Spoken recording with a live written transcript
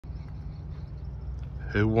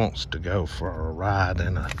Who wants to go for a ride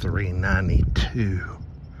in a 392?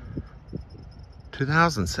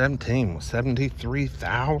 2017 with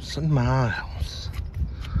 73,000 miles.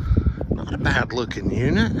 Not a bad looking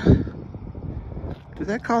unit. Do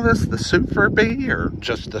they call this the Super B or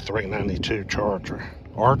just the 392 Charger?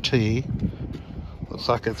 RT. Looks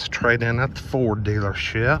like it's trading at the Ford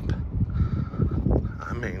dealership.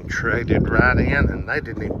 I mean, traded right in, and they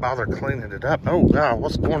didn't even bother cleaning it up. Oh God,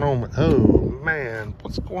 what's going on with, oh man,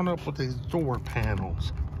 what's going up with these door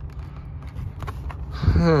panels?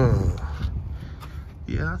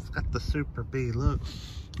 Yeah, it's got the Super B, look.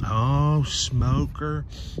 Oh, smoker.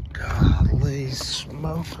 Golly,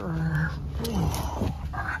 smoker.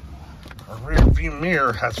 Our rear view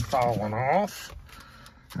mirror has fallen off.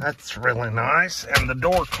 That's really nice. And the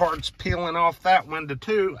door card's peeling off that window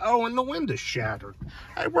too. Oh, and the window's shattered.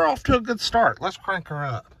 Hey, we're off to a good start. Let's crank her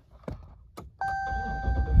up.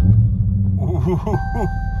 Ooh,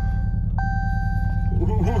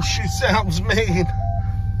 ooh, she sounds mean.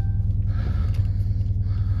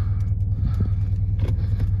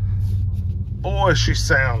 Boy, she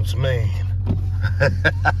sounds mean.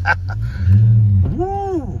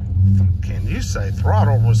 Woo! Can you say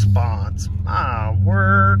throttle response? My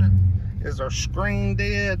word. Is our screen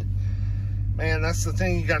dead? Man, that's the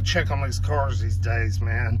thing you gotta check on these cars these days,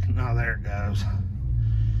 man. Oh, there it goes.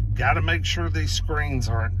 Gotta make sure these screens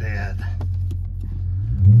aren't dead.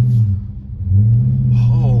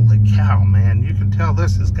 Holy cow, man. You can tell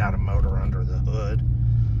this has got a motor under the hood.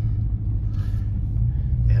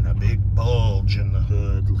 And a big bulge in the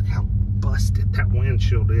hood. Look how busted that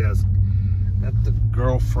windshield is. That the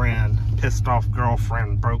girlfriend, pissed off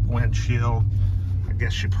girlfriend, broke windshield. I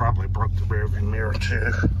guess she probably broke the rear view mirror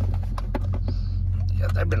too. Yeah,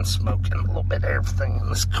 they've been smoking a little bit of everything in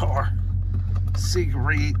this car.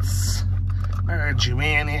 Cigarettes,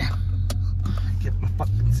 marijuana. Get my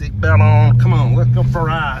fucking seatbelt on. Come on, let's go for a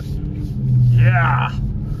ride. Yeah.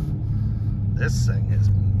 This thing is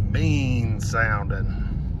mean sounding.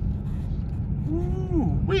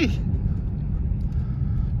 Ooh-wee.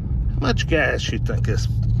 How much gas you think this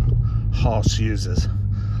hoss uses?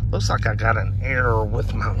 Looks like I got an error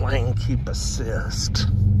with my lane keep assist.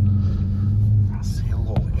 I see a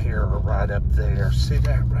little error right up there. See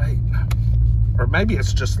that, right? Or maybe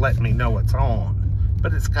it's just letting me know it's on.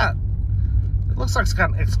 But it's got, it looks like it's got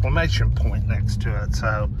an exclamation point next to it.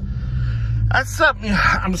 So that's something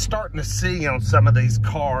I'm starting to see on some of these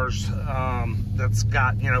cars that's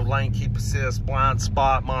got, you know, lane keep assist, blind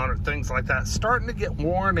spot monitor, things like that. Starting to get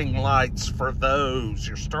warning lights for those.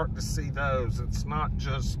 You're starting to see those. It's not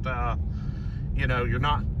just, you know, you're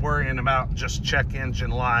not worrying about just check engine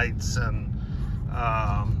lights and,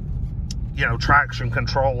 you know, traction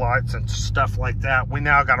control lights and stuff like that. We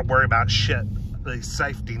now got to worry about shit, these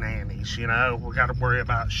safety nannies, you know. We got to worry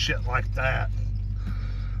about shit like that.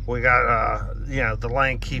 We got, you know, the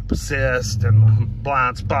lane keep assist and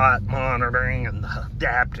blind spot monitoring and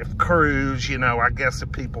adaptive cruise. You know, I guess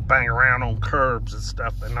if people bang around on curbs and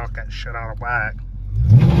stuff, they knock that shit out of whack.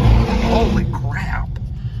 Holy crap.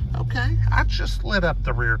 Okay, I just lit up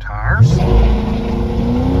the rear tires.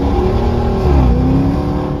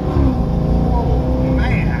 Oh,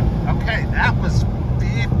 man. Okay, that was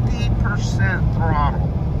 50% throttle.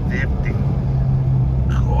 50.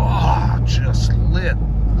 God, just lit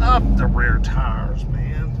up the rear tires,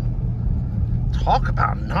 man. Talk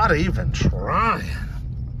about not even trying.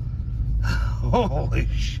 Holy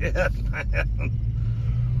shit, man.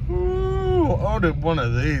 Ooh, owning one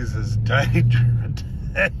of these is dangerous.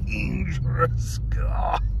 Dangerous.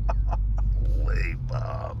 Golly,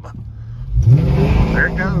 Bob. There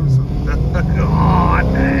it goes.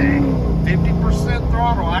 God dang. 50%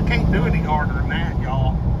 throttle. I can't do any harder than that,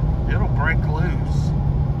 y'all. It'll break loose.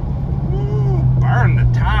 Ooh, burn the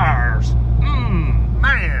tires.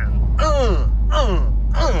 Man.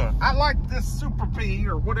 I like this Super B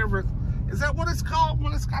or whatever. Is that what it's called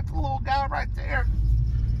when it's got the little guy right there?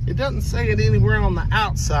 It doesn't say it anywhere on the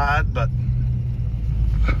outside, but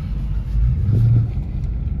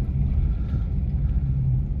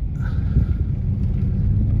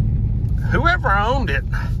whoever owned it,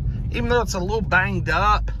 even though it's a little banged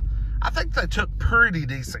up, I think they took pretty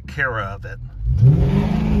decent care of it.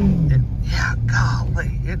 Yeah,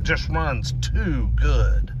 golly, it just runs too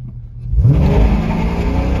good.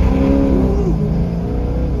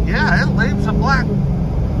 Yeah, it leaves a black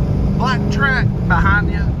track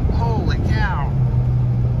behind you. Holy cow.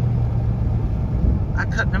 I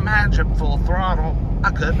couldn't imagine full throttle.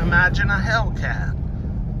 I couldn't imagine a Hellcat.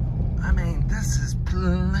 I mean, this is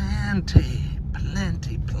plenty.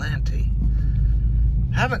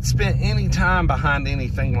 Haven't spent any time behind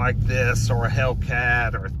anything like this, or a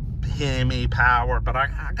Hellcat, or a Hemi Power, but I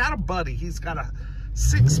got a buddy. He's got a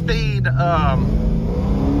 6-speed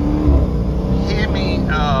Hemi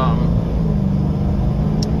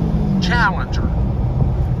Challenger,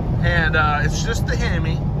 and it's just the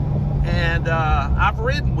Hemi, and I've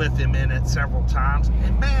ridden with him in it several times,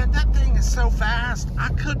 and man, that thing is so fast. I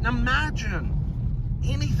couldn't imagine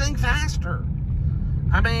anything faster.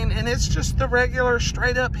 I mean, and it's just the regular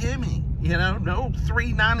straight up Hemi, you know, no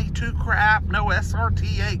 392 crap, no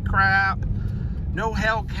SRT8 crap, no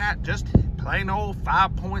Hellcat, just plain old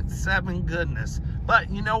 5.7 goodness. But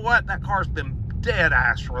you know what? That car's been dead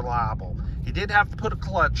ass reliable. He did have to put a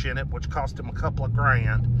clutch in it, which cost him a couple of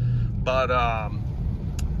grand. But,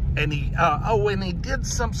 and he, and he did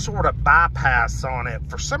some sort of bypass on it.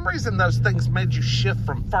 For some reason, those things made you shift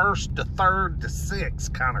from first to third to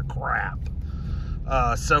sixth kind of crap.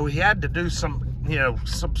 So he had to do some, you know,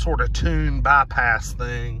 some sort of tune bypass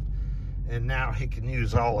thing, and now he can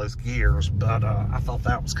use all his gears. But I thought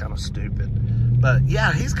that was kind of stupid. But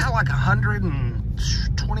yeah, he's got like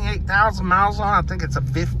 128,000 miles on. I think it's a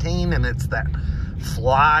 15, and it's that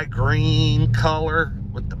fly green color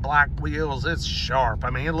with the black wheels. It's sharp. I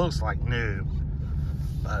mean, it looks like new.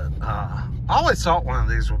 But I always thought one of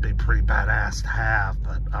these would be pretty badass to have.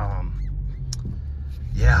 But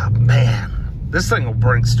yeah, man. This thing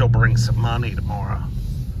will still bring some money tomorrow.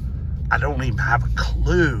 I don't even have a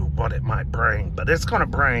clue what it might bring, but it's still gonna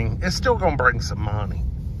bring some money.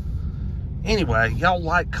 Anyway, y'all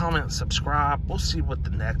like, comment, subscribe. We'll see what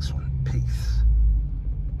the next one. Peace.